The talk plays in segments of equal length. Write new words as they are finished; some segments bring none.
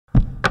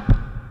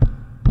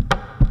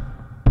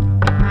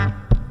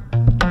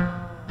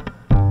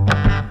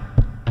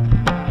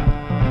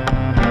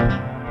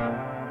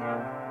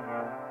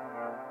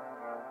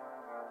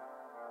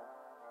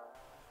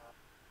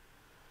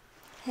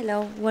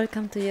Hello,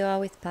 welcome to Yoga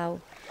with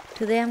Pau.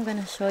 Today I'm going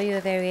to show you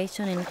a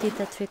variation in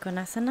Theta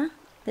Trikonasana,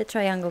 the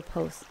triangle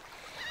pose.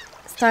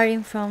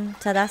 Starting from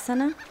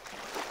Tadasana,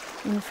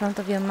 in front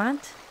of your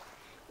mat,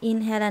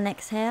 inhale and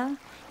exhale,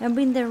 and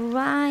bring the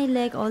right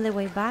leg all the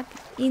way back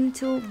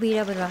into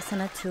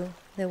Virabhadrasana 2,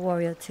 the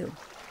Warrior 2.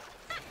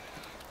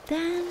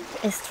 Then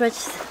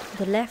stretch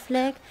the left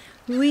leg,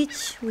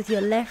 reach with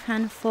your left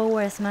hand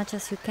forward as much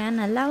as you can,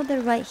 allow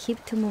the right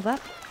hip to move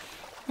up,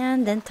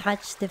 and then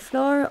touch the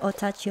floor or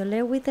touch your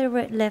leg with the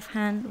left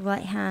hand,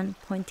 right hand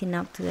pointing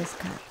up to the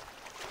sky.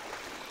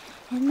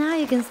 And now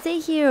you can stay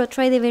here or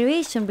try the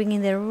variation,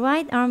 bringing the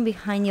right arm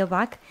behind your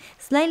back,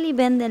 slightly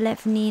bend the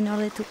left knee in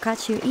order to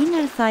catch your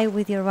inner thigh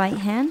with your right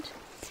hand,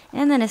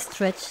 and then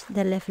stretch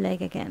the left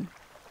leg again.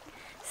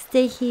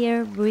 Stay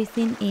here,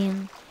 breathing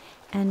in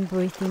and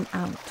breathing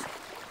out.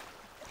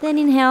 Then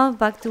inhale,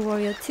 back to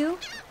Warrior 2.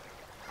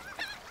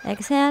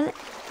 Exhale,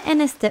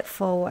 and step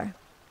forward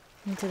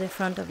into the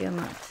front of your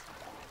mat.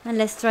 And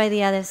let's try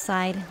the other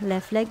side.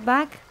 Left leg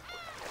back.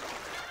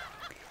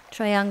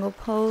 Triangle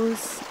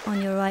pose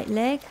on your right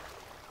leg.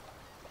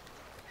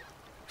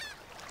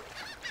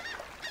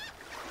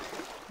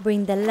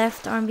 Bring the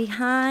left arm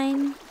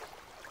behind.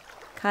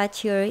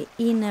 Catch your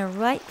inner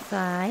right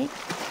thigh.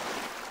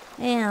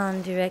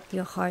 And direct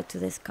your heart to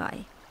the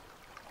sky.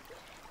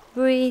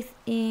 Breathe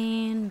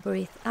in,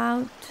 breathe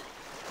out.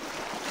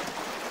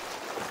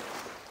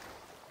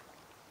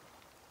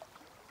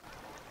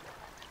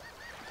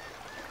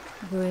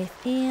 Breathe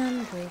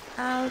in, breathe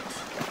out.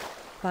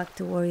 Back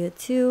to Warrior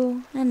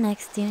 2. And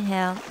next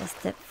inhale,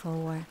 step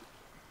forward.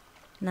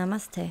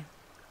 Namaste.